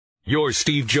Your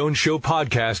Steve Jones Show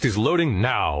podcast is loading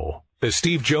now. The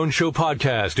Steve Jones Show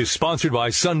podcast is sponsored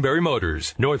by Sunbury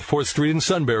Motors, North 4th Street in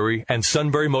Sunbury, and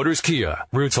Sunbury Motors Kia,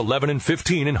 routes 11 and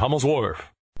 15 in Hummel's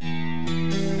Wharf.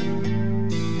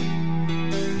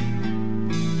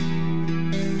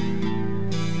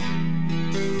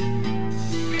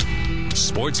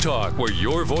 Sports talk where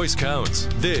your voice counts.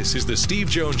 This is the Steve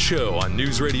Jones Show on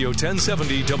News Radio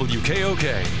 1070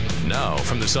 WKOK. Now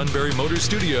from the Sunbury Motors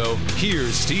studio,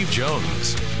 here's Steve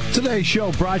Jones. Today's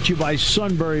show brought to you by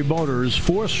Sunbury Motors,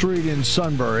 4th Street in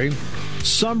Sunbury.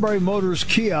 Sunbury Motors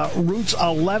Kia, routes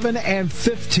 11 and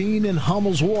 15 in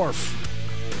Hummel's Wharf.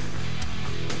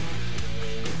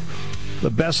 The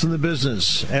best in the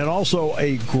business, and also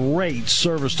a great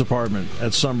service department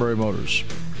at Sunbury Motors.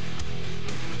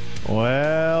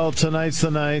 Well, tonight's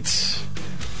the night.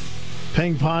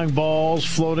 Ping pong balls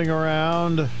floating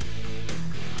around.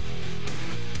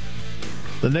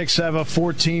 The Knicks have a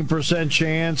 14%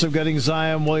 chance of getting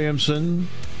Zion Williamson.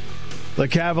 The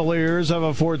Cavaliers have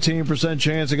a 14%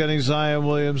 chance of getting Zion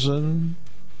Williamson.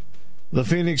 The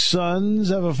Phoenix Suns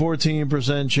have a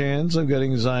 14% chance of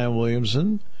getting Zion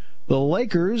Williamson. The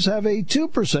Lakers have a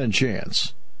 2%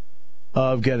 chance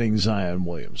of getting Zion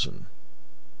Williamson.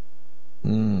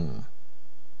 No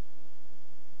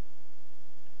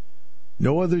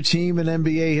other team in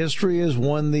NBA history has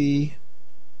won the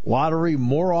lottery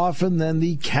more often than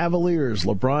the Cavaliers.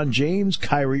 LeBron James,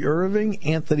 Kyrie Irving,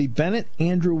 Anthony Bennett,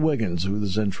 Andrew Wiggins, who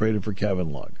was then traded for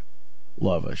Kevin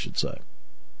Love, I should say.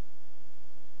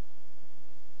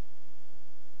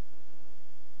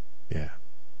 Yeah.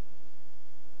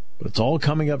 But it's all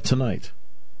coming up tonight.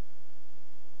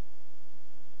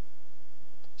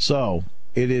 So,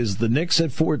 it is the Knicks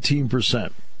at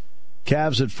 14%,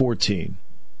 Cavs at 14%,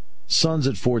 Suns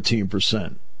at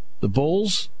 14%, the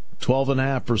Bulls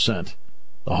 12.5%,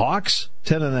 the Hawks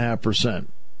 10.5%,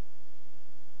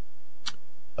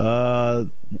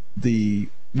 the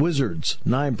Wizards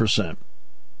 9%,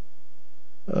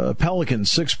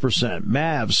 Pelicans 6%,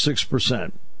 Mavs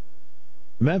 6%,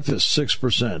 Memphis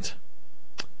 6%,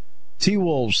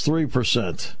 T-Wolves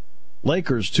 3%,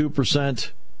 Lakers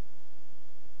 2%,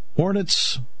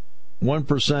 Hornets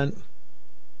 1%,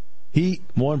 Heat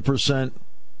 1%,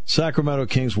 Sacramento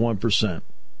Kings 1%.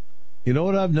 You know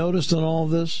what I've noticed in all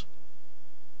of this?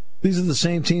 These are the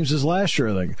same teams as last year,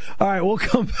 I think. All right, we'll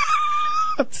come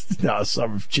back. No,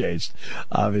 some have changed,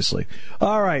 obviously.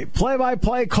 All right,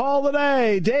 play-by-play call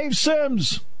today. Dave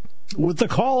Sims with the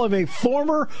call of a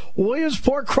former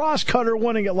Williamsport cross-cutter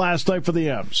winning it last night for the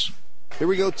M's. Here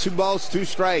we go, 2 balls, 2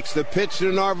 strikes. The pitch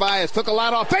to Narvaez. Took a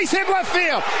lot off. Base hit left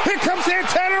field. Here comes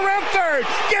Santana around third.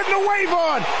 Getting the wave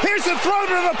on. Here's the throw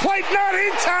to the plate. Not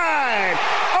in time.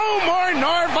 Omar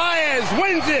Narvaez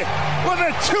wins it with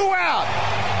a 2-out.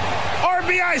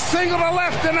 RBI single to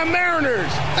left in the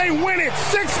Mariners. They win it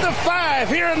 6-5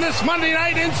 here in this Monday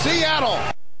night in Seattle.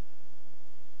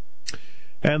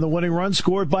 And the winning run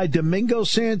scored by Domingo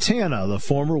Santana, the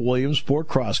former Williamsport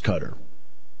cross-cutter.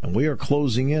 And we are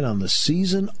closing in on the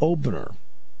season opener.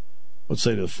 Let's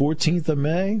say the 14th of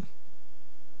May.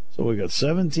 So we got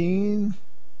 17.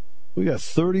 We got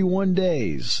 31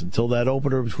 days until that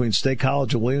opener between State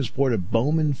College and Williamsport at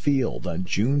Bowman Field on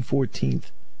June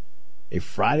 14th. A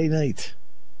Friday night.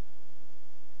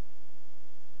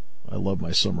 I love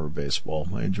my summer of baseball.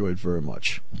 I enjoy it very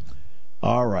much.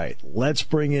 All right, let's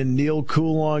bring in Neil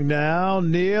Coulong now.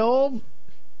 Neil,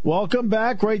 welcome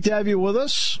back. Great to have you with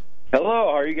us. Hello, how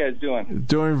are you guys doing?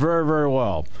 Doing very, very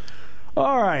well.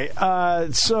 All right,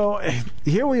 so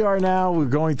here we are now. We're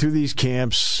going through these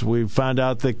camps. We found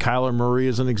out that Kyler Murray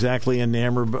isn't exactly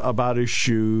enamored about his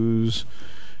shoes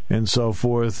and so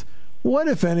forth. What,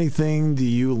 if anything, do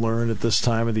you learn at this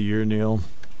time of the year, Neil?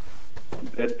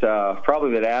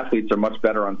 Probably that athletes are much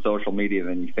better on social media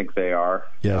than you think they are.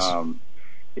 Yes.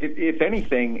 If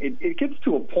anything, it gets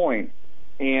to a point,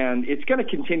 and it's going to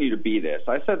continue to be this.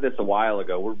 I said this a while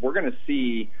ago. We're going to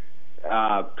see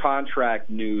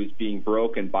contract news being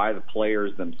broken by the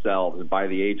players themselves and by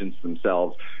the agents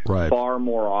themselves far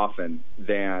more often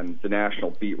than the national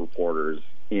beat reporters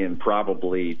in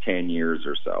probably 10 years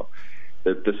or so.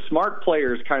 The smart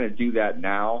players kind of do that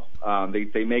now.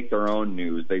 They make their own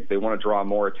news. They want to draw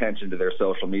more attention to their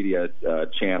social media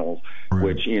channels,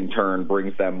 which in turn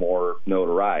brings them more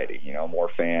notoriety. You know,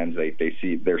 more fans.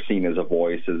 They're seen as a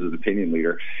voice, as an opinion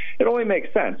leader. It only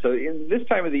makes sense. So in this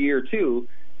time of the year too,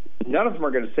 none of them are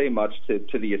going to say much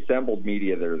to the assembled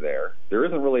media that are there. There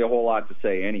isn't really a whole lot to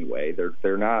say anyway.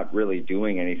 They're not really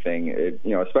doing anything.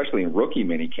 Especially in rookie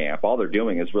minicamp, all they're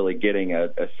doing is really getting a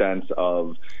sense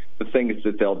of the things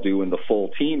that they'll do in the full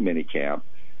team minicamp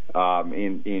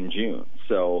in June.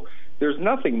 So there's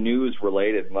nothing news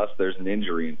related unless there's an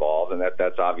injury involved, and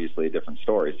that's obviously a different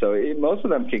story. So most of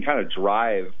them can kind of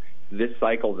drive this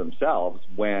cycle themselves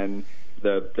when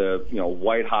the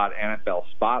white hot NFL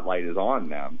spotlight is on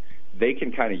them. They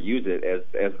can kind of use it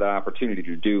as the opportunity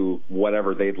to do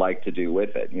whatever they'd like to do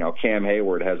with it. Cam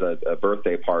Hayward has a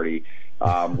birthday party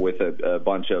with a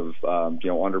bunch of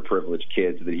underprivileged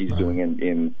kids that he's doing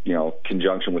in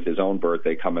conjunction with his own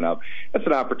birthday coming up. That's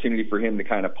an opportunity for him to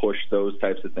kind of push those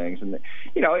types of things, and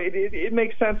it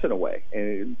makes sense in a way.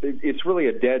 And it's really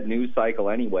a dead news cycle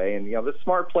anyway. And the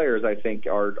smart players, I think,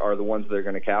 are the ones that are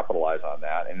going to capitalize on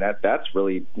that. And that's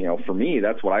really for me,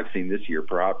 that's what I've seen this year,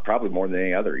 probably more than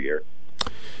any other year.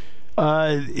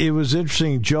 It was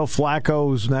interesting. Joe Flacco,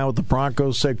 who's now with the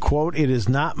Broncos, said, quote, "It is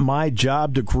not my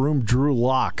job to groom Drew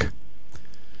Lock."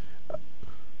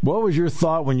 What was your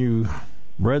thought when you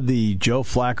read the Joe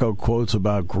Flacco quotes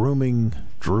about grooming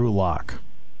Drew Lock?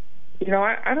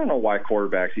 I don't know why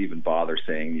quarterbacks even bother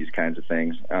saying these kinds of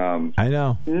things. I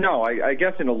know. No, I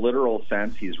guess in a literal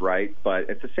sense he's right, but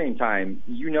at the same time,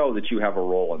 that you have a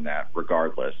role in that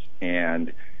regardless.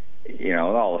 And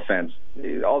all offense,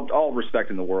 all respect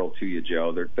in the world to you,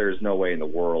 Joe, there's no way in the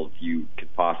world you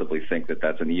could possibly think that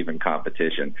that's an even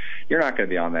competition. You're not going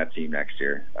to be on that team next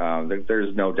year.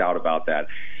 There's no doubt about that.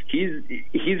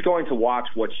 He's going to watch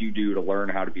what you do to learn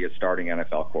how to be a starting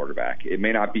NFL quarterback. It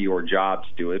may not be your job to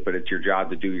do it, but it's your job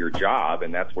to do your job,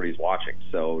 and that's what he's watching.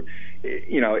 So,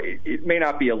 it may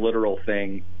not be a literal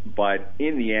thing, but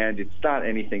in the end, it's not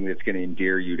anything that's going to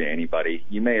endear you to anybody.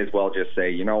 You may as well just say,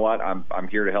 you know what, I'm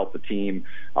here to help the team.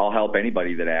 I'll help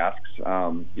anybody that asks.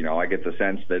 I get the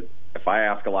sense that if I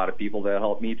ask a lot of people, they'll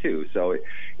help me too. So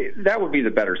that would be the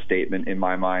better statement in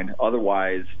my mind.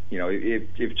 Otherwise,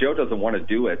 if Joe doesn't want to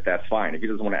do it, that's fine. If he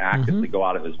doesn't want to actively go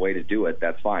out of his way to do it,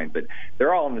 that's fine. But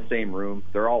they're all in the same room.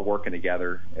 They're all working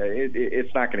together.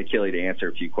 It's not going to kill you to answer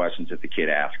a few questions if the kid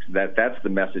asks. That's the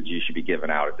message you should be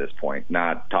giving out at this point,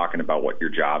 not talking about what your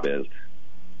job is.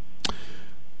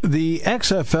 The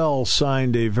XFL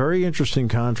signed a very interesting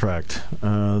contract.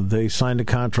 They signed a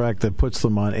contract that puts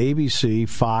them on ABC,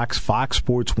 Fox, Fox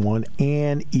Sports 1,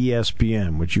 and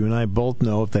ESPN, which you and I both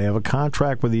know if they have a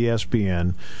contract with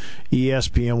ESPN,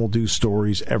 ESPN will do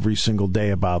stories every single day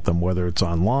about them, whether it's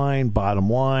online, Bottom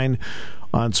Line,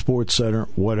 on SportsCenter,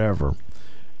 whatever.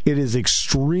 It is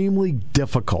extremely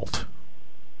difficult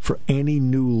for any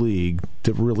new league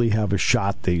to really have a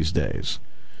shot these days.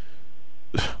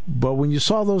 But when you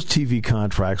saw those TV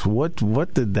contracts, what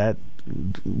did that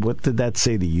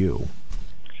say to you?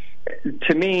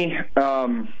 To me,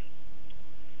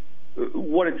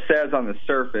 what it says on the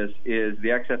surface is the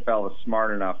XFL is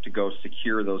smart enough to go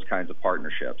secure those kinds of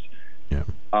partnerships. Yeah.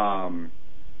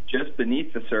 Just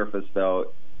beneath the surface,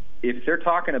 though, if they're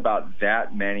talking about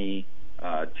that many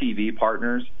TV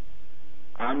partners,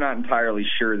 I'm not entirely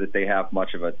sure that they have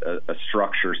much of a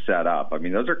structure set up. I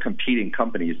mean, those are competing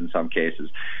companies in some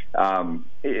cases.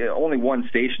 Only one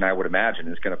station, I would imagine,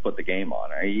 is going to put the game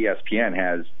on. ESPN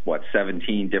has,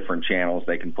 17 different channels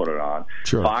they can put it on.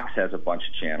 Sure. Fox has a bunch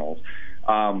of channels.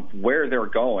 Where they're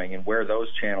going and where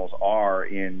those channels are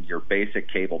in your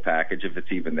basic cable package, if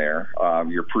it's even there,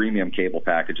 your premium cable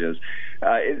packages,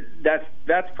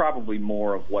 that's probably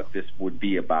more of what this would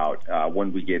be about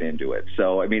when we get into it.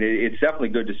 So, I mean, it's definitely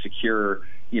good to secure,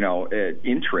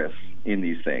 interest in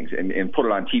these things and put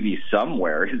it on TV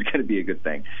somewhere is going to be a good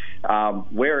thing.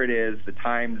 Where it is, the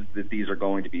times that these are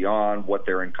going to be on, what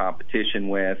they're in competition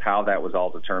with, how that was all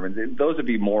determined, those would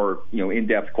be more,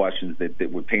 in-depth questions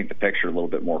that would paint the picture a little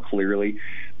bit more clearly.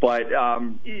 But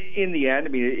in the end, I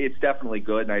mean, it's definitely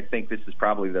good, and I think this is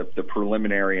probably the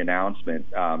preliminary announcement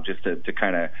just to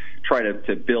kind of try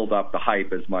to build up the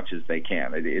hype as much as they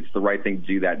can. It's the right thing to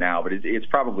do that now, but it's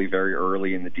probably very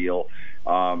early in the deal.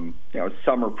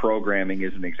 Summer programming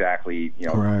isn't exactly,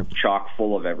 right, chock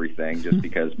full of everything just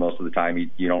because most of the time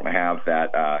you don't have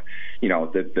that,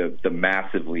 the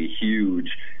massively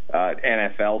huge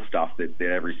NFL stuff that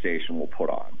every station will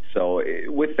put on. So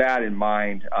with that in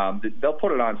mind, they'll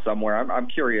put it on somewhere. I'm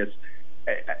curious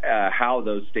how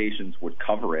those stations would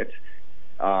cover it.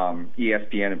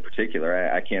 ESPN in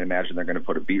particular, I can't imagine they're going to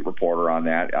put a beat reporter on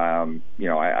that. I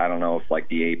don't know if like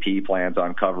the AP plans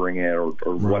on covering it or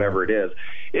whatever it is.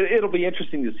 It'll be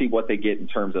interesting to see what they get in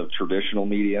terms of traditional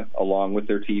media along with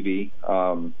their TV.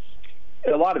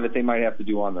 A lot of it they might have to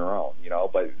do on their own,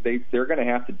 but they're going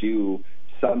to have to do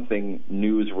something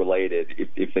news related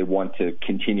if they want to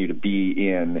continue to be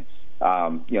in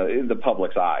the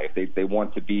public's eye. If they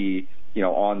want to be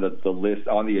on the list,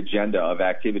 on the agenda of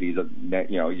activities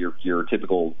that your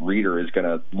typical reader is going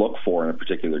to look for in a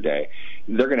particular day,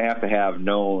 they're going to have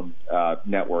known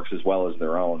networks as well as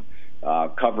their own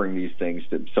covering these things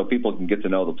so people can get to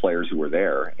know the players who were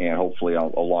there, and hopefully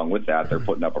along with that, they're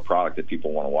putting up a product that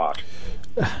people want to watch.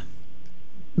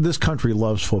 This country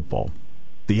loves football.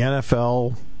 The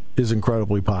NFL is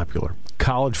incredibly popular.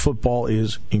 College football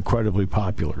is incredibly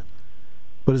popular.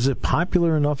 But is it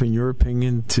popular enough, in your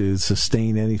opinion, to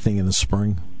sustain anything in the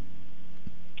spring?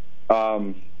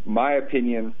 My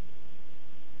opinion,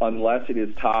 unless it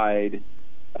is tied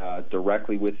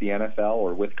directly with the NFL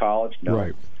or with college, no.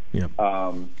 Right. Yeah.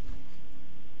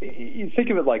 You think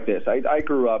of it like this. I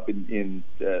grew up in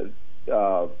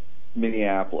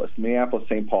Minneapolis,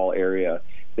 St. Paul area.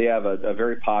 They have a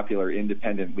very popular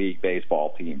independent league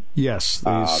baseball team. Yes,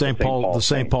 the St.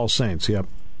 Paul Saints. Yep.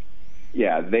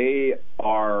 Yeah, they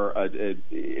are.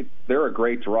 They're a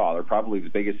great draw. They're probably the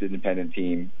biggest independent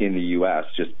team in the U.S.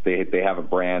 Just they have a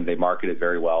brand. They market it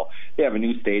very well. They have a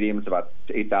new stadium. It's about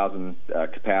 8,000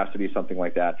 capacity, something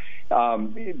like that.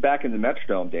 Back in the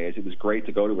Metrodome days, it was great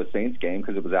to go to a Saints game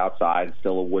because it was outside. It's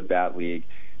still a wood bat league.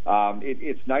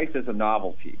 It's nice as a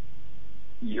novelty.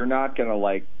 You're not going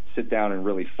to sit down and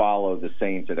really follow the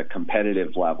Saints at a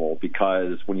competitive level,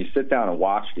 because when you sit down and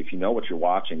watch it, if you know what you're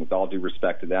watching, with all due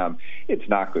respect to them, it's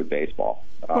not good baseball.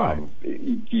 Right.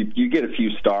 You get a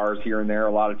few stars here and there.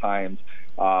 A lot of times,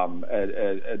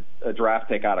 a draft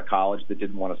pick out of college that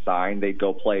didn't want to sign, they'd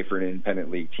go play for an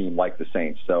independent league team like the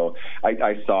Saints. So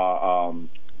I saw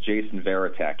Jason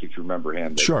Varitek, if you remember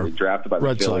him. Sure. He drafted by the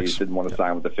Red Phillies, Sox. didn't want to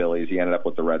sign with the Phillies. He ended up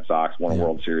with the Red Sox, won a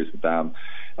World Series with them.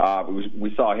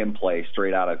 We saw him play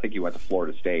straight out. I think he went to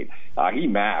Florida State. He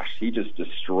mashed. He just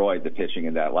destroyed the pitching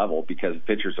in that level because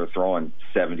pitchers are throwing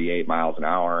 78 miles an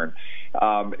hour.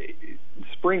 And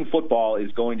spring football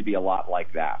is going to be a lot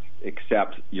like that,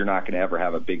 except you're not going to ever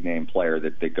have a big-name player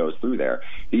that goes through there.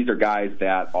 These are guys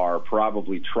that are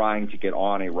probably trying to get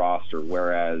on a roster,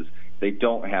 whereas they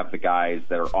don't have the guys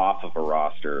that are off of a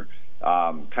roster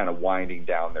kind of winding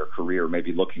down their career,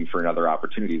 maybe looking for another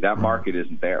opportunity. That market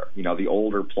isn't there. The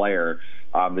older player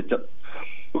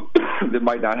that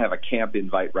might not have a camp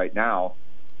invite right now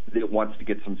that wants to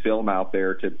get some film out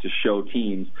there to show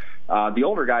teams. The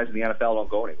older guys in the NFL don't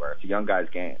go anywhere. It's a young guy's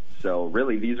game. So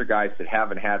really, these are guys that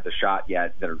haven't had the shot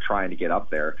yet that are trying to get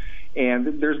up there.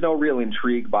 And there's no real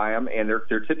intrigue by them, and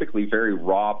they're typically very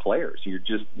raw players.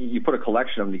 You put a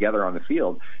collection of them together on the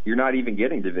field, you're not even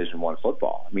getting Division I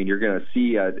football. I mean, you're going to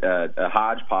see a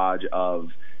hodgepodge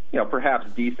of,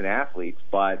 perhaps decent athletes,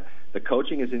 but the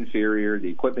coaching is inferior, the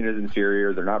equipment is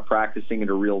inferior, they're not practicing at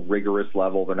a real rigorous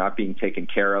level, they're not being taken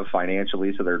care of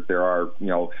financially, so there are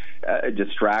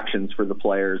distractions for the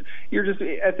players.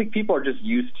 I think people are just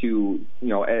used to,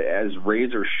 as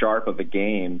razor sharp of a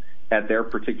game at their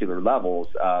particular levels,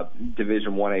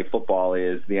 Division 1A football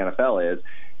is, the NFL is.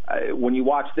 When you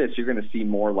watch this, you're going to see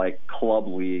more like club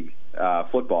league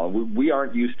football. We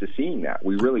aren't used to seeing that.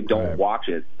 We really don't watch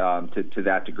it to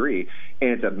that degree,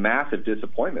 and it's a massive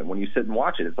disappointment when you sit and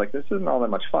watch it. It's like, this isn't all that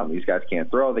much fun. These guys can't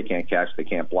throw, they can't catch, they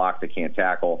can't block, they can't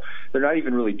tackle. They're not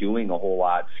even really doing a whole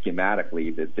lot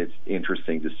schematically that's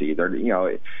interesting to see.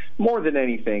 They're, more than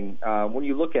anything, when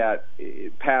you look at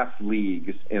past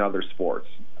leagues in other sports,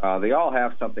 they all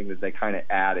have something that they kind of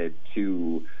added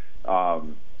to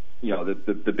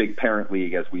the big parent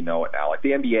league as we know it now. Like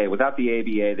the NBA, without the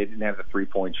ABA, they didn't have the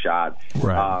three-point shot.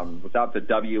 Right. Without the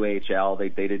WHL, they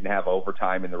didn't have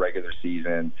overtime in the regular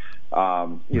season. The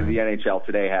NHL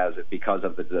today has it because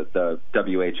of the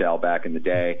WHL back in the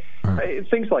day. Right.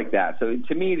 Things like that. So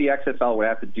to me, the XFL would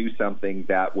have to do something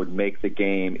that would make the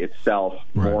game itself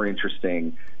more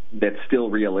interesting, that's still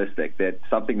realistic, that's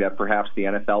something that perhaps the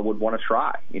NFL would want to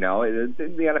try. The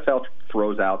NFL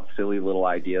throws out silly little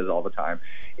ideas all the time.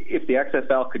 If the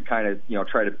XFL could kind of,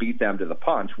 try to beat them to the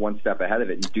punch, one step ahead of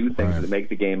it, and do things that make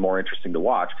the game more interesting to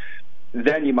watch,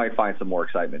 then you might find some more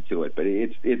excitement to it. But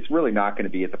it's really not going to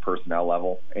be at the personnel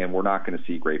level, and we're not going to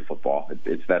see great football.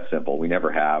 It's that simple. We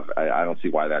never have. I don't see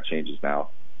why that changes now.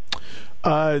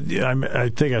 I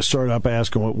think I started up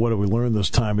asking what do we learn this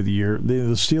time of the year.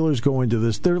 The Steelers go into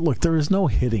this. There is no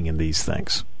hitting in these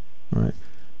things, right?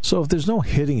 So if there's no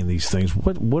hitting in these things,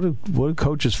 what do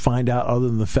coaches find out other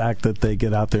than the fact that they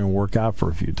get out there and work out for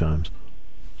a few times?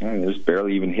 There's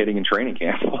barely even hitting in training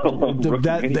camp.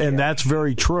 That's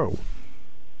very true.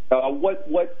 What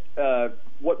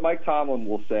Mike Tomlin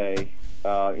will say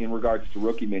in regards to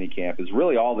rookie minicamp is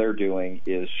really all they're doing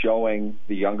is showing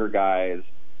the younger guys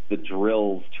the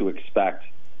drills to expect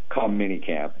come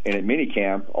minicamp. And at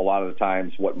minicamp, a lot of the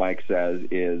times what Mike says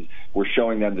is we're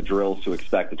showing them the drills to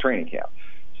expect the training camp.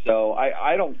 So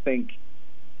I don't think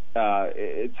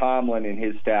Tomlin and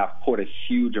his staff put a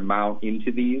huge amount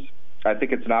into these. I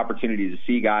think it's an opportunity to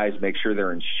see guys, make sure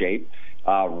they're in shape.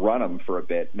 run them for a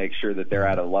bit, make sure that they're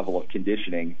at a level of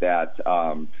conditioning that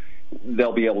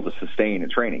they'll be able to sustain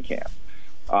at training camp.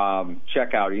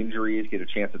 Check out injuries, get a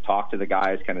chance to talk to the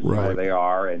guys, kind of see where they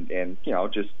are, and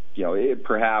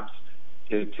perhaps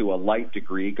to a light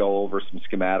degree go over some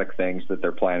schematic things that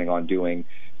they're planning on doing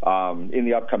in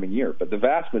the upcoming year. But the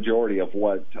vast majority of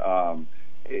what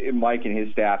Mike and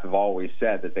his staff have always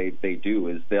said that they do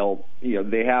is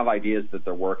they have ideas that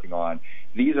they're working on.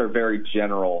 These are very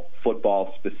general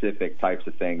football-specific types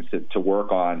of things to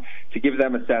work on to give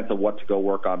them a sense of what to go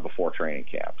work on before training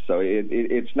camp. So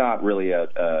it's not really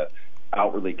a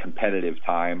outwardly competitive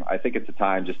time. I think it's a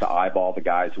time just to eyeball the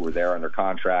guys who are there under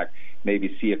contract,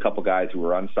 maybe see a couple guys who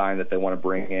are unsigned that they want to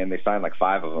bring in. They signed like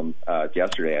 5 of them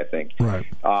yesterday, I think. Right.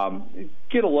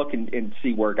 Get a look and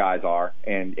see where guys are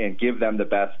and give them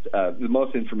the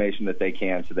most information that they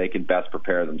can so they can best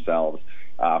prepare themselves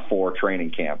for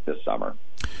training camp this summer.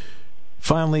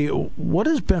 Finally, what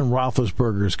does Ben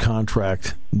Roethlisberger's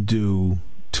contract do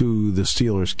to the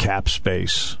Steelers' cap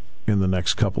space in the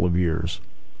next couple of years?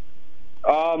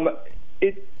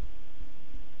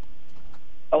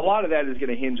 A lot of that is going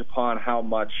to hinge upon how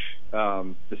much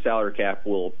the salary cap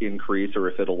will increase or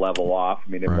if it'll level off. I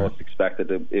mean, most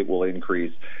expected it will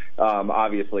increase.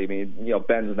 Obviously, I mean,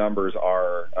 Ben's numbers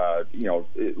are,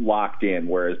 locked in,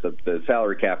 whereas the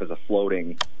salary cap is a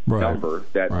floating number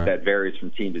that varies from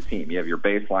team to team. You have your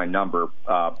baseline number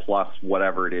plus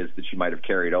whatever it is that you might have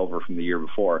carried over from the year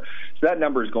before. So that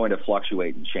number is going to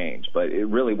fluctuate and change. But it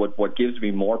really what gives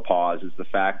me more pause is the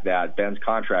fact that Ben's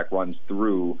contract runs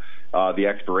through the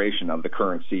expiration of the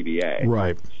current CBA.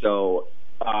 Right. So,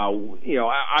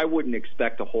 I wouldn't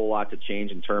expect a whole lot to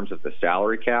change in terms of the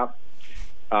salary cap.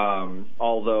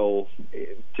 Although,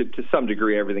 to some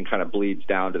degree, everything kind of bleeds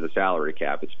down to the salary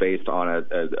cap. It's based on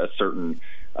a certain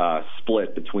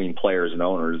split between players and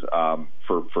owners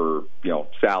for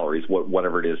salaries,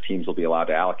 whatever it is teams will be allowed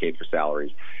to allocate for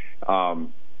salaries.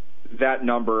 That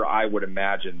number, I would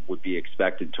imagine, would be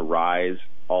expected to rise,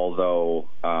 although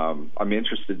I'm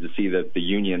interested to see that the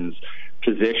union's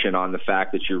position on the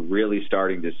fact that you're really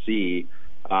starting to see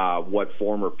what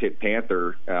former Pitt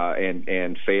Panther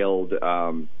and failed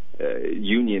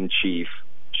union chief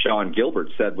Sean Gilbert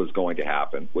said was going to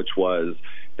happen, which was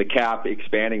the cap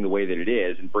expanding the way that it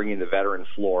is and bringing the veteran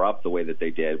floor up the way that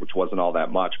they did, which wasn't all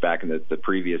that much back in the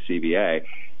previous CBA.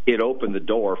 It opened the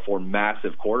door for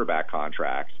massive quarterback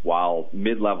contracts while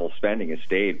mid-level spending has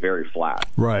stayed very flat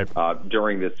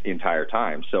during this entire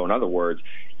time. So, in other words,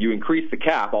 you increase the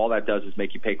cap, all that does is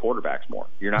make you pay quarterbacks more.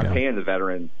 You're not paying the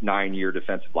veteran 9-year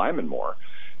defensive lineman more.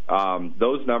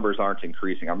 Those numbers aren't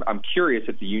increasing. I'm curious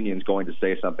if the union's going to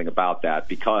say something about that,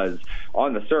 because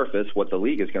on the surface, what the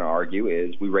league is going to argue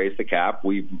is we raise the cap,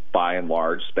 we by and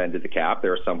large spend at the cap.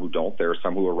 There are some who don't. There are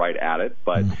some who are right at it,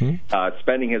 but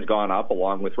spending has gone up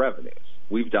along with revenues.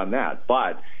 We've done that,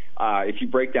 but if you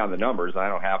break down the numbers, I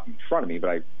don't have them in front of me, but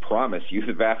I promise you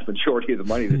the vast majority of the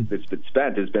money that's been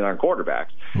spent has been on quarterbacks.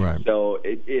 Right. So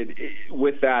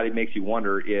with that, it makes you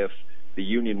wonder if the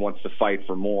union wants to fight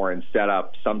for more and set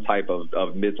up some type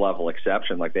of mid-level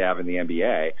exception like they have in the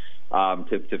NBA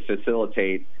to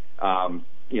facilitate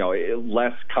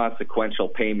less consequential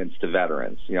payments to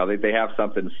veterans. They have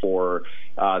something for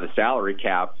the salary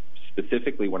cap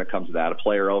specifically when it comes to that. A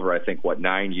player over, I think,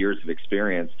 9 years of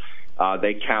experience,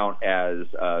 they count as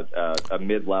a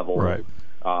mid-level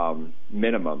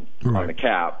minimum on the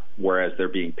cap, whereas they're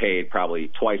being paid probably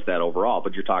twice that overall.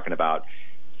 But you're talking about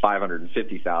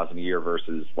 $550,000 a year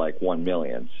versus like $1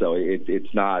 million. So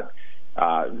it's not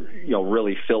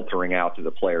really filtering out to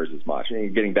the players as much.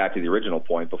 And getting back to the original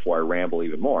point before I ramble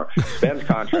even more, Ben's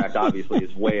contract obviously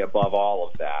is way above all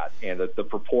of that, and the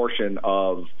proportion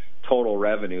of total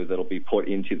revenue that'll be put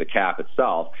into the cap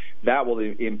itself, that will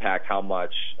impact how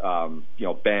much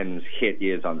Ben's hit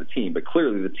is on the team. But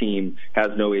clearly the team has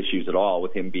no issues at all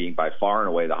with him being by far and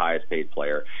away the highest paid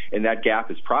player, and that gap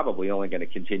is probably only going to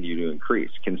continue to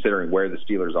increase considering where the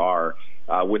Steelers are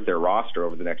with their roster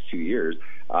over the next 2 years.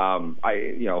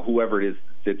 Whoever it is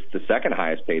that's the second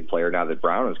highest paid player now that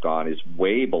Brown is gone is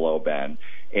way below Ben,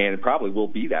 and it probably will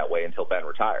be that way until Ben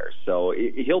retires. So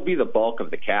he'll be the bulk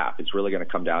of the cap. It's really going to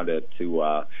come down to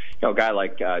a guy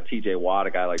like T.J. Watt,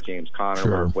 a guy like James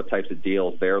Conner, what types of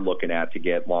deals they're looking at to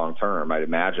get long term. I'd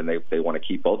imagine they want to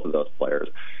keep both of those players.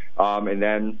 And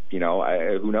then,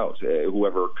 who knows?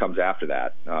 Whoever comes after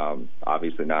that,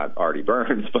 obviously not Artie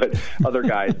Burns, but other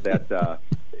guys that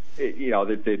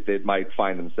that might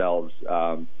find themselves,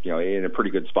 in a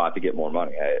pretty good spot to get more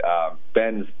money.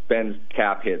 Ben's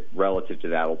cap hit relative to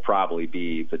that will probably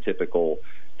be the typical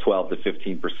 12 to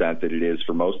 15% that it is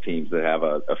for most teams that have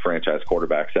a franchise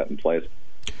quarterback set in place.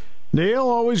 Neil,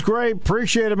 always great.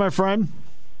 Appreciate it, my friend.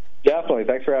 Definitely.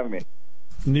 Thanks for having me.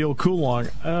 Neil Coulon.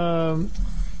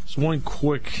 Just one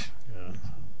quick,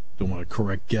 don't want to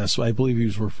correct guess. I believe he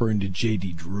was referring to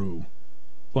J.D. Drew,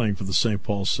 playing for the St.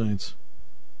 Paul Saints.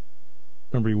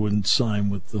 Remember, he wouldn't sign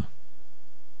with the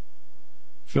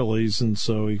Phillies, and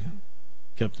so he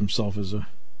kept himself as a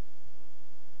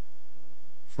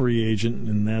free agent,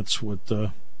 and that's what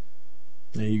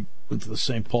he went to the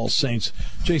St. Paul Saints.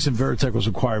 Jason Varitek was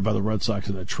acquired by the Red Sox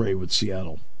in a trade with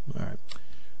Seattle. All right.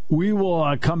 We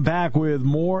will come back with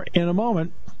more in a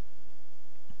moment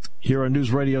here on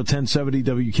News Radio 1070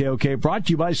 WKOK, brought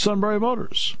to you by Sunbury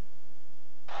Motors.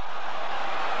 And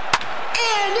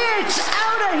it's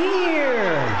out of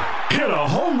here! Hit a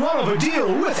home run of a deal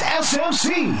with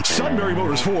SMC. Sunbury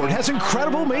Motors Ford has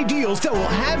incredible May deals that will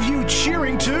have you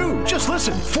cheering too. Just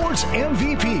listen. Ford's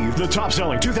MVP, the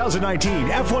top-selling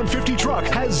 2019 F-150 truck,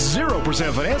 has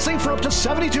 0% financing for up to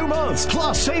 72 months.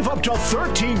 Plus, save up to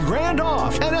 $13,000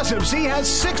 off. And SMC has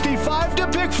 65 to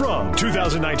pick from.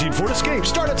 2019 Ford Escape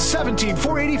start at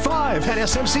 $17,485, and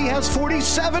SMC has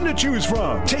 47 to choose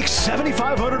from. Take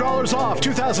 $7,500 off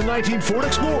 2019 Ford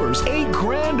Explorers,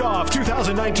 $8,000 off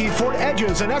 2019 Ford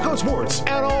Edges and EcoSports,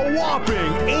 and a whopping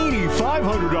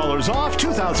 $8,500 off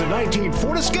 2019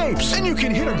 Ford Escapes. And you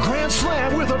can hit a grand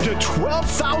slam with up to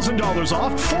 $12,000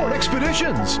 off Ford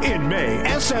Expeditions. In May,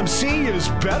 SMC is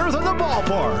better than the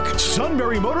ballpark.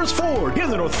 Sunbury Motors Ford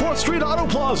in the North 4th Street Auto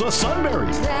Plaza,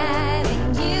 Sunbury.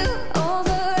 Driving you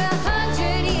over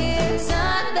 100 years,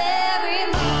 Sunbury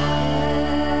Motors.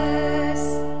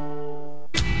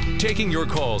 Taking your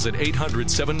calls at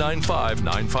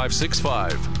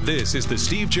 800-795-9565. This is the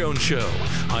Steve Jones Show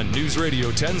on News Radio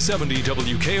 1070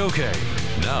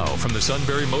 WKOK. Now from the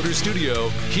Sunbury Motors Studio,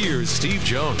 here's Steve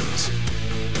Jones.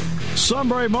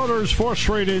 Sunbury Motors, 4th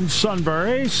Street in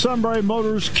Sunbury. Sunbury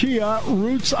Motors Kia,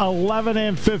 routes 11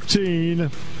 and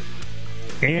 15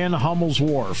 in Hummel's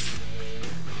Wharf.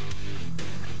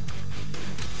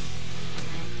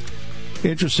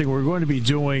 Interesting, we're going to be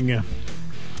doing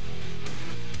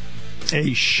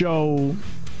a show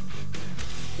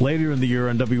later in the year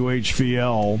on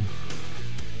WHVL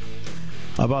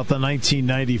about the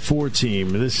 1994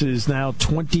 team. This is now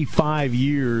 25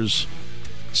 years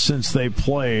since they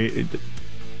played,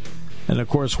 and of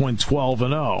course went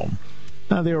 12-0.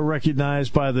 Now they were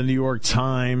recognized by the New York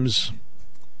Times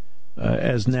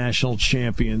as national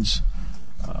champions.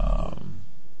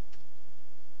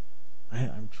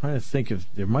 I'm trying to think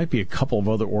if there might be a couple of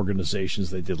other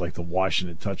organizations they did, like the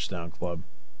Washington Touchdown Club.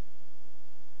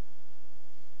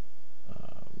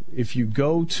 If you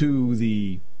go to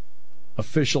the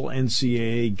official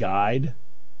NCAA guide,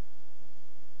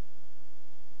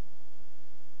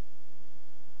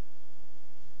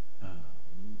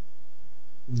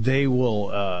 they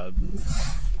will.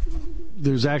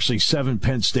 There's actually 7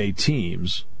 Penn State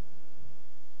teams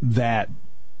that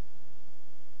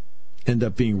end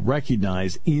up being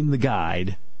recognized in the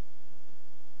guide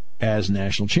as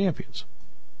national champions.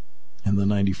 And the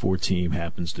 94 team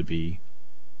happens to be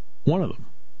one of them.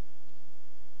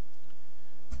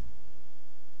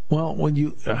 Well, when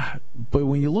you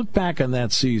look back on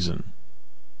that season,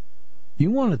 you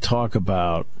want to talk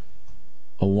about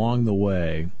along the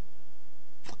way.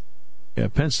 Yeah,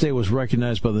 Penn State was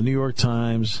recognized by the New York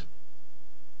Times.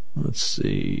 Let's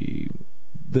see.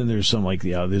 Then there's some like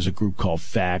there's a group called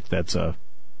FACT. That's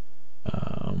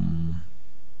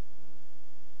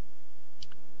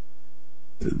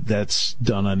that's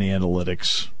done on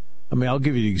analytics. I mean, I'll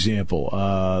give you an example.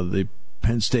 The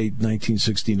Penn State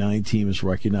 1969 team is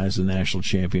recognized as the national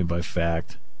champion by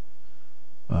FACT.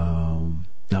 Now,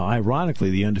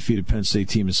 ironically, the undefeated Penn State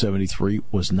team in '73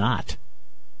 was not.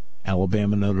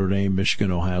 Alabama, Notre Dame,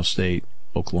 Michigan, Ohio State,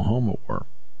 Oklahoma were.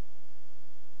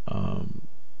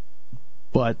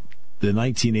 But the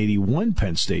 1981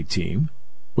 Penn State team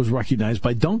was recognized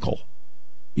by Dunkel,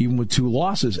 even with 2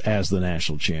 losses, as the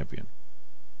national champion.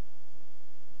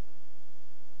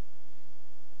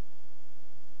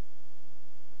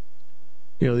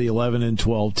 You know, the 11 and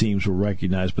 12 teams were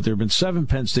recognized, but there have been 7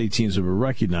 Penn State teams that were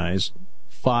recognized,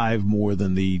 5 more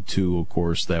than the 2, of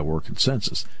course, that were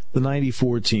consensus. The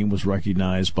 94 team was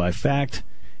recognized by FACT,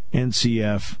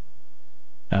 NCF,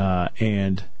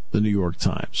 and the New York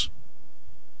Times.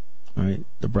 All right,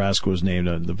 Nebraska was named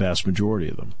the vast majority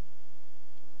of them.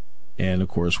 And, of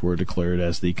course, were declared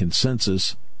as the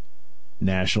consensus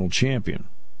national champion.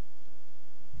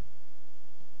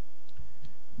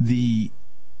 The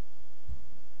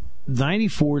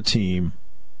 94 team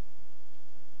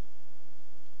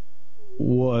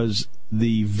was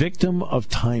the victim of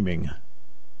timing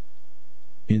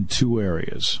in 2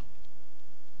 areas.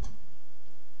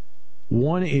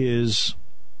 One is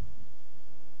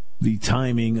the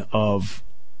timing of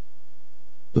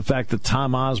the fact that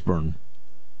Tom Osborne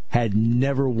had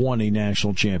never won a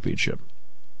national championship.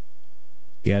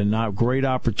 He had a great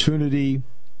opportunity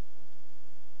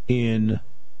in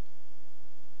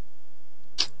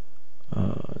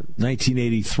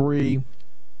 1983.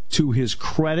 To his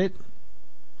credit,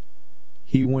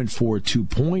 he went for 2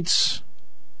 points,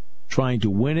 trying to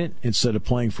win it instead of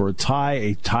playing for a tie.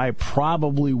 A tie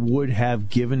probably would have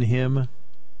given him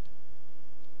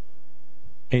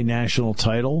a national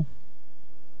title,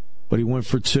 but he went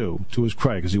for 2, to his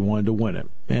credit, because he wanted to win it.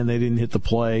 And they didn't hit the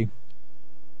play,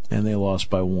 and they lost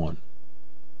by 1.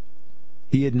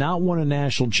 He had not won a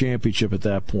national championship at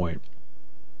that point.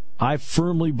 I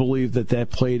firmly believe that that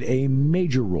played a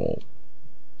major role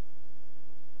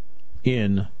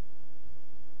in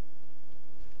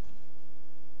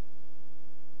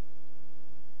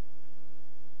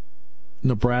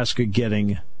Nebraska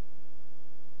getting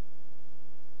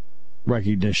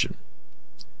recognition.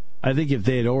 I think if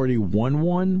they had already won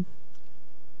one,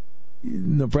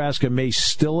 Nebraska may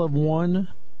still have won,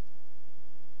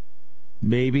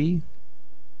 maybe,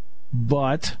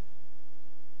 but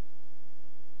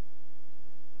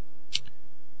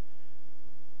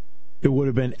it would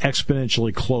have been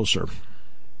exponentially closer.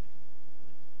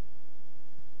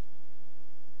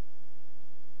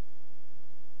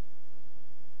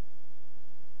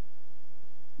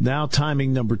 Now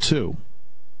timing number 2.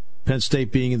 Penn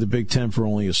State being in the Big Ten for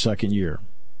only a second year.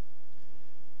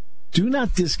 Do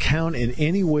not discount in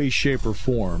any way, shape, or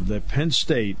form that Penn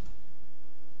State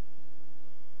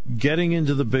getting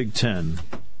into the Big Ten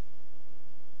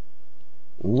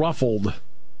ruffled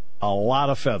a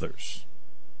lot of feathers.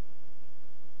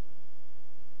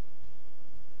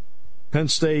 Penn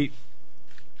State,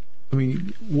 I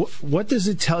mean, what does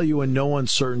it tell you in no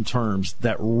uncertain terms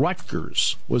that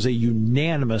Rutgers was a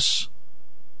unanimous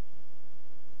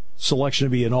selection to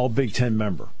be an all Big Ten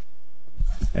member,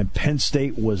 and Penn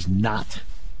State was not?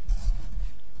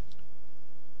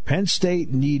 Penn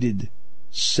State needed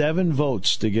 7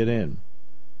 votes to get in.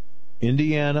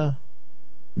 Indiana,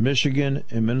 Michigan,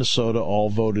 and Minnesota all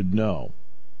voted no.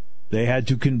 They had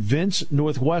to convince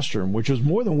Northwestern, which was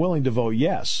more than willing to vote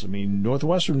yes. I mean,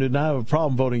 Northwestern did not have a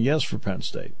problem voting yes for Penn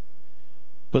State.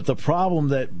 But the problem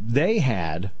that they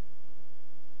had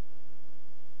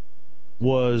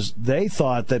was they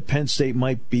thought that Penn State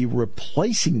might be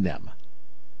replacing them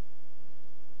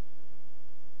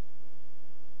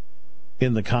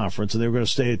in the conference, and they were going to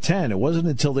stay at 10. It wasn't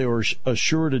until they were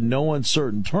assured in no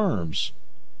uncertain terms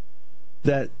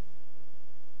that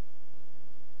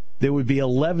there would be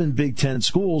 11 Big Ten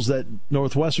schools that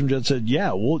Northwestern just said,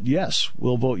 yeah, we'll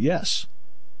vote yes.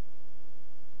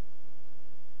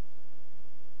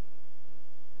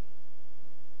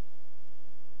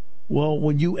 Well,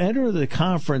 when you enter the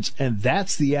conference and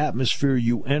that's the atmosphere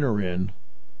you enter in,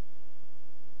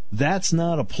 that's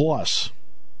not a plus.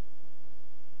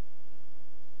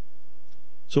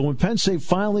 So when Penn State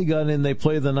finally got in, they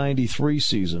played the 93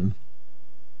 season.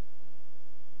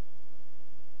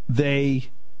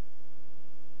 They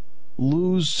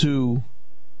lose to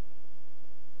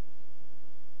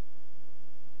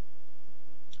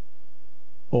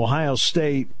Ohio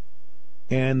State,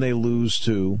 and they lose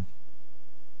to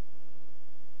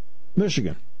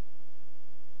Michigan.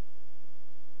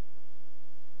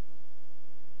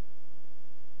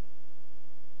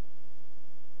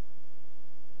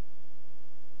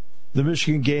 The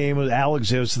Michigan game with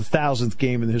Alexander, it was the 1,000th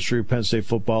game in the history of Penn State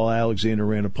football. Alexander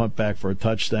ran a punt back for a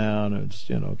touchdown.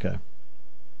 It's, okay.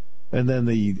 And then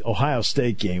the Ohio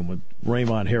State game with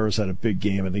Raymond Harris had a big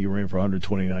game. I think he ran for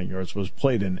 129 yards. Was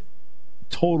played in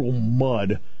total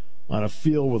mud on a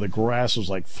field where the grass was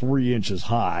like 3 inches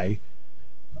high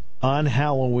on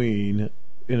Halloween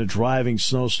in a driving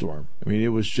snowstorm. I mean, it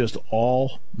was just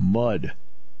all mud.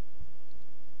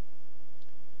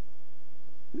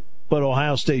 But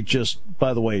Ohio State just,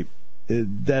 by the way,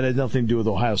 that had nothing to do with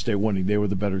Ohio State winning. They were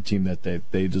the better team that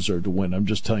they deserved to win. I'm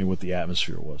just telling you what the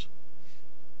atmosphere was.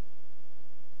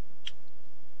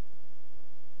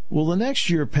 Well, the next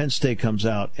year, Penn State comes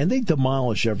out, and they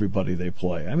demolish everybody they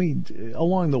play. I mean,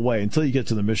 along the way, until you get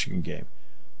to the Michigan game.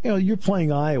 You're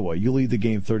playing Iowa. You lead the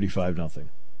game 35-0.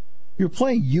 You're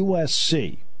playing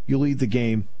USC. You lead the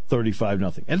game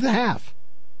 35-0. At the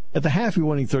half, you're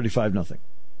winning 35-0.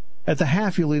 At the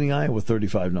half, you're leading Iowa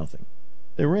 35-0.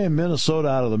 They ran Minnesota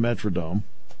out of the Metrodome.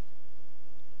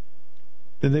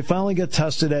 Then they finally get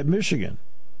tested at Michigan.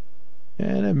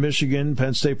 And at Michigan,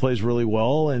 Penn State plays really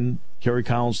well, and Kerry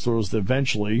Collins throws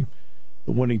eventually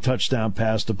the winning touchdown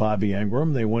pass to Bobby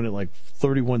Engram. They win it like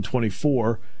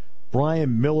 31-24.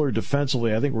 Brian Miller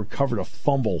defensively, I think, recovered a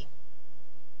fumble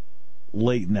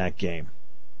late in that game.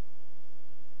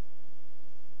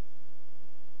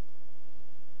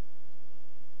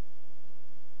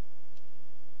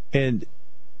 And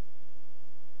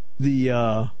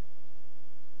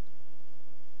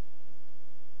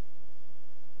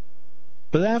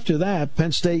but after that,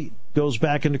 Penn State goes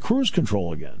back into cruise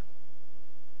control again.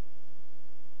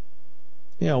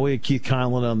 You know, we had Keith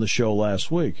Conlon on the show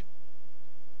last week.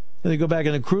 And they go back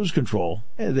into cruise control,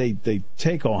 and they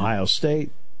take Ohio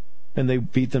State, and they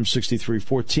beat them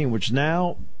 63-14, which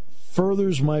now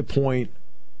furthers my point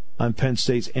on Penn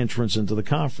State's entrance into the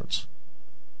conference.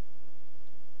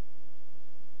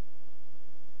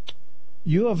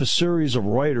 You have a series of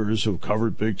writers who've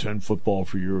covered Big Ten football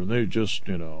for you, and they just,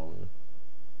 and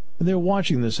they're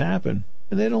watching this happen,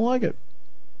 and they don't like it.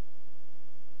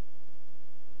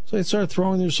 So they start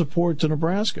throwing their support to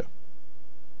Nebraska.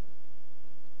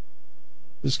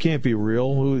 This can't be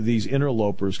real. Who are these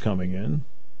interlopers coming in?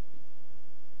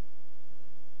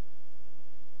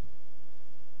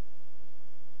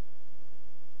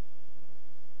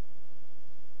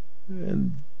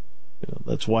 And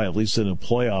that's why, at least in a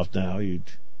playoff now, you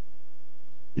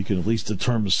can at least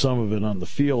determine some of it on the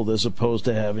field, as opposed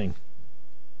to having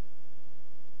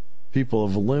people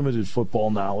of limited football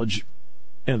knowledge,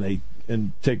 and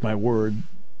take my word,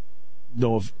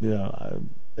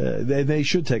 they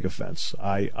should take offense.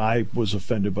 I was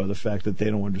offended by the fact that they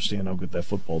don't understand how good that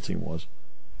football team was.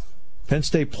 Penn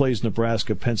State plays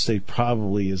Nebraska. Penn State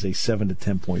probably is a 7 to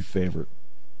 10 point favorite.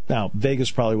 Now,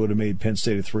 Vegas probably would have made Penn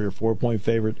State a 3 or 4 point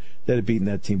favorite. They'd have beaten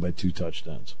that team by 2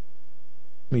 touchdowns.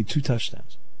 2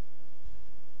 touchdowns.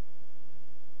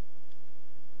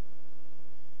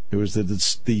 It was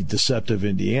the deceptive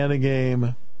Indiana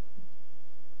game.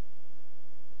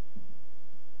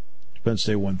 Penn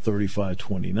State won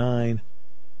 35-29.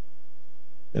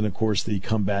 And, of course, the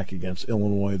comeback against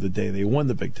Illinois the day they won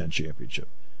the Big Ten championship.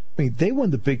 I mean, they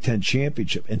won the Big Ten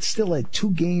championship and still had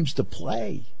 2 games to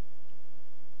play.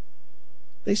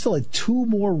 They still had 2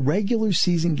 more regular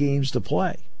season games to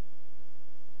play.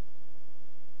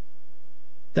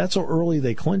 That's how early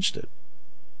they clinched it.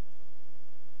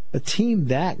 A team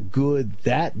that good,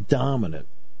 that dominant,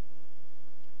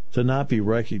 to not be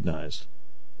recognized.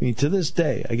 I mean, to this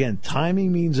day, again,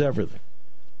 timing means everything.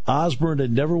 Osborne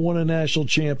had never won a national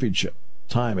championship.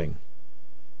 Timing.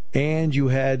 And you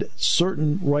had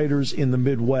certain writers in the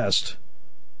Midwest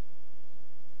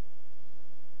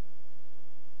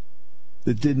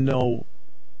that didn't know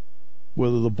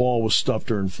whether the ball was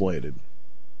stuffed or inflated.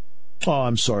 Oh,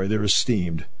 I'm sorry, they're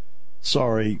esteemed.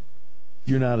 Sorry,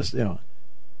 you're not esteemed.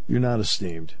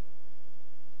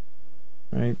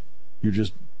 Right? You're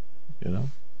just,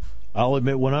 I'll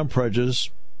admit when I'm prejudiced.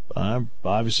 I'm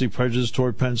obviously prejudiced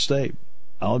toward Penn State.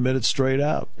 I'll admit it straight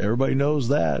out. Everybody knows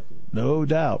that. No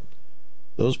doubt.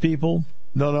 Those people,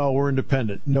 no, we're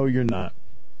independent. No, you're not.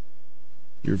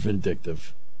 You're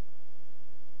vindictive.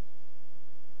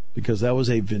 Because that was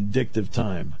a vindictive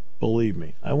time. Believe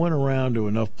me. I went around to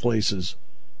enough places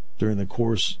during the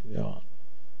course. I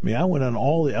went on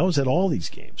I was at all these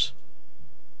games.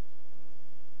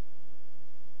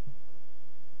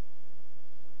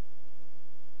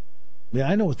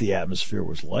 I know what the atmosphere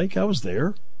was like. I was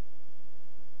there.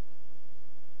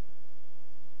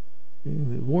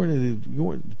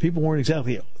 People weren't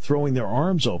exactly throwing their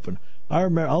arms open.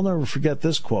 I'll never forget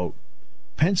this quote.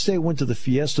 Penn State went to the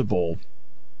Fiesta Bowl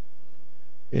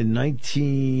in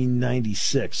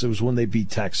 1996. It was when they beat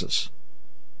Texas.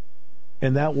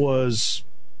 And that was,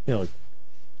 the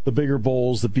bigger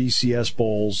bowls, the BCS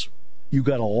bowls. You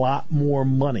got a lot more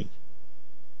money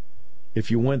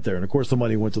if you went there. And, of course, the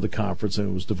money went to the conference and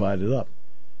it was divided up.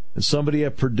 And somebody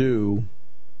at Purdue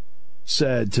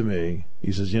said to me,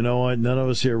 he says, you know what, none of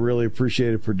us here really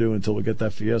appreciated Purdue until we get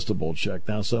that Fiesta Bowl check.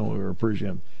 Now suddenly we appreciate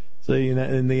them. So,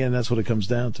 in the end, that's what it comes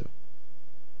down to.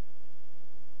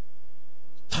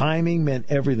 Timing meant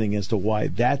everything as to why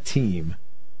that team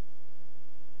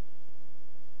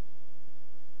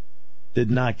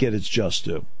did not get its just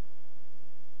due.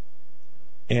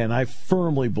 And I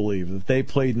firmly believe that if they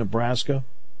played Nebraska,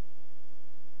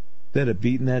 they'd have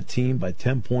beaten that team by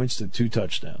 10 points to 2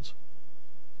 touchdowns.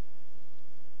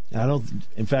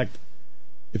 In fact,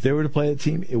 if they were to play a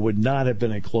team, it would not have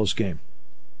been a close game.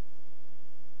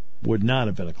 Would not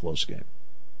have been a close game.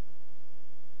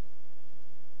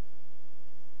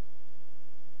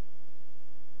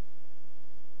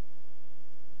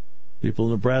 People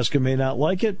in Nebraska may not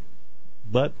like it,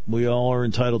 but we all are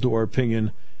entitled to our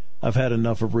opinion. I've had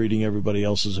enough of reading everybody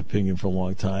else's opinion for a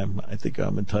long time. I think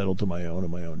I'm entitled to my own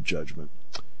and my own judgment.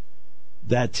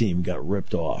 That team got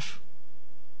ripped off.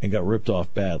 and got ripped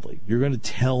off badly. You're going to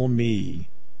tell me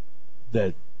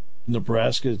that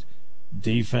Nebraska's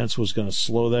defense was going to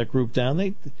slow that group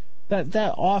down?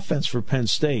 That offense for Penn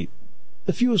State,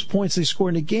 the fewest points they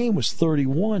scored in a game was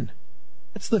 31.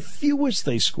 That's the fewest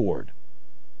they scored.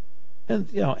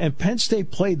 And Penn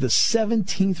State played the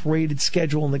 17th rated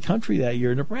schedule in the country that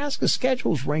year. Nebraska's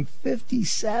schedule is ranked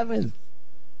 57th.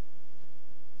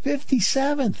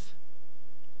 57th.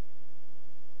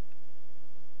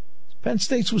 Penn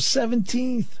State's was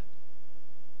 17th.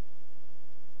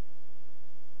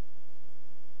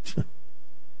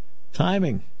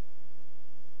 Timing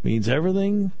means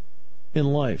everything in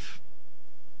life.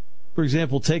 For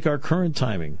example, take our current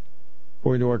timing.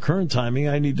 According to our current timing,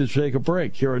 I need to take a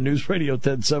break here on News Radio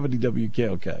 1070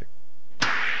 WKOK.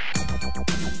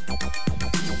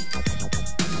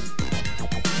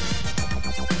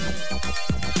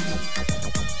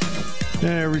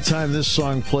 Every time this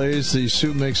song plays, the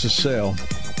suit makes a sale.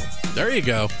 There you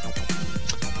go.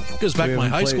 Goes back to my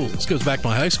high school. This goes back to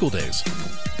my high school days.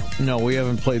 No, we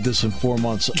haven't played this in 4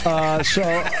 months.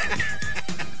 So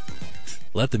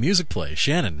let the music play.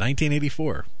 Shannon,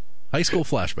 1984. High school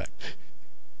flashback.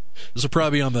 This will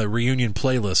probably be on the reunion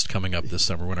playlist coming up this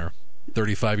summer when our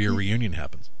 35-year reunion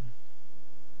happens.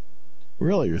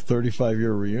 Really? Your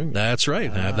 35-year reunion? That's right.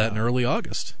 I have that in early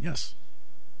August. Yes.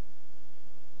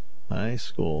 High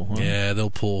school, huh? Yeah, they'll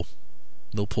pull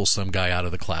some guy out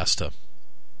of the class to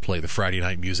play the Friday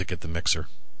night music at the mixer.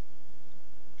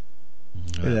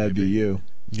 That'd be you.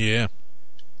 Yeah.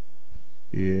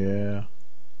 Yeah.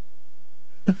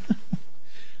 Let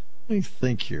me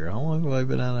think here. How long have I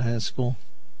been out of high school?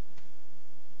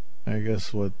 I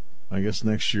guess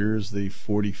next year is the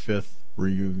 45th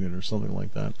reunion or something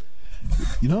like that.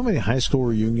 You know how many high school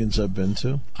reunions I've been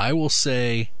to? I will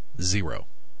say 0.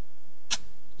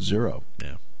 0.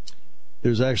 Yeah.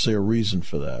 There's actually a reason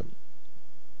for that.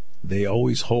 They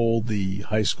always hold the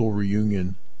high school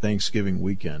reunion Thanksgiving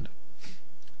weekend.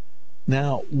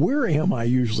 Now, where am I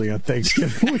usually on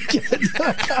Thanksgiving weekend?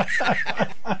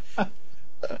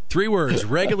 3 words,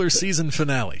 regular season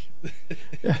finale.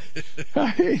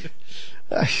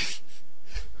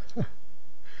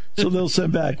 So they'll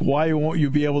send back, why won't you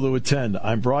be able to attend?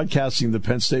 I'm broadcasting the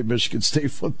Penn State-Michigan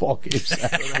State football game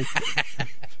Saturday.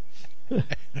 Yeah.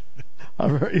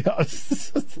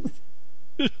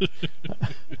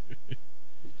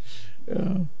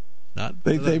 Not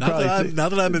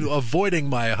that I'm avoiding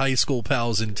my high school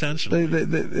pals intentionally.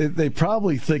 They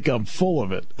probably think I'm full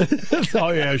of it.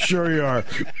 Oh, yeah, sure you are.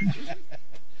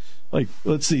 Like,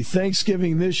 let's see,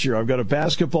 Thanksgiving this year, I've got a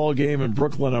basketball game in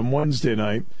Brooklyn on Wednesday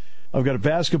night. I've got a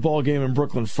basketball game in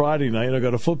Brooklyn Friday night. I've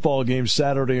got a football game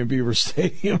Saturday in Beaver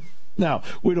Stadium. Now,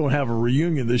 we don't have a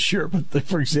reunion this year, but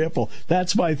for example,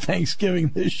 that's my Thanksgiving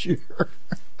this year.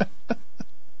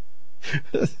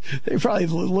 They probably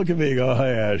look at me and go, oh,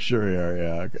 yeah, sure you are.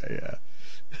 Yeah, okay,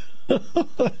 yeah.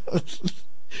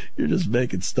 You're just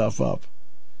making stuff up.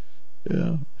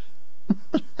 Yeah.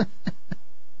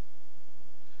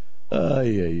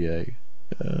 Yeah.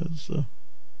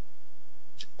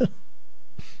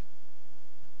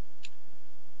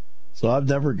 So I've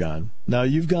never gone. Now,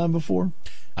 you've gone before?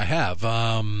 I have.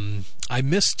 I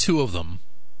missed 2 of them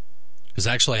because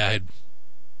actually I had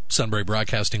Sunbury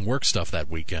Broadcasting work stuff that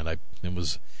weekend. It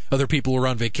was other people were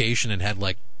on vacation and had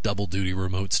like double duty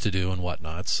remotes to do and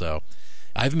whatnot. So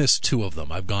I've missed 2 of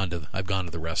them. I've gone to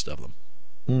the rest of them.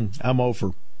 I'm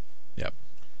over. Yep.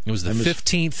 It was the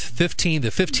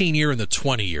 15 year and the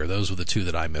 20 year. Those were the 2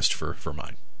 that I missed for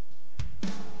mine.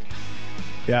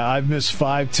 Yeah, I've missed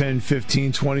 5, 10,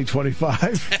 15, 20,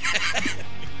 25,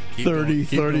 30,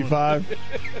 35,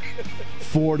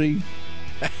 40.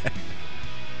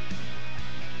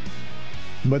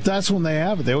 But that's when they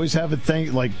have it. They always have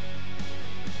it like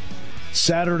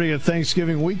Saturday of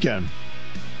Thanksgiving weekend.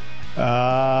 We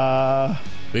have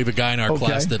a guy in our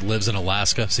class that lives in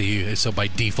Alaska, so by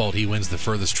default he wins the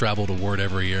furthest traveled award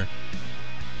every year.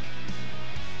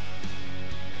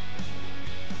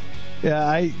 Yeah,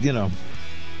 I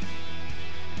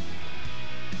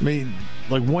mean,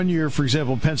 like one year, for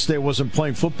example, Penn State wasn't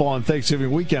playing football on Thanksgiving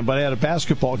weekend, but I had a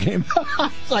basketball game.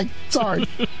 It's like, sorry.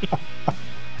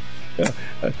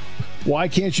 Why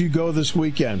can't you go this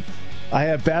weekend? I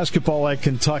have basketball at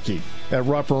Kentucky at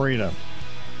Rupp Arena.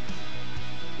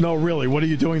 No, really, what are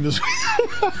you doing this week?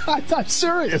 I'm not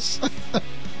serious.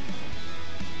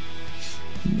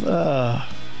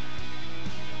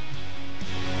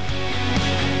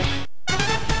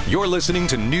 You're listening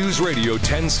to News Radio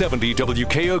 1070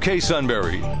 WKOK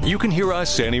Sunbury. You can hear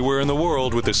us anywhere in the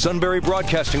world with the Sunbury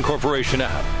Broadcasting Corporation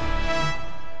app.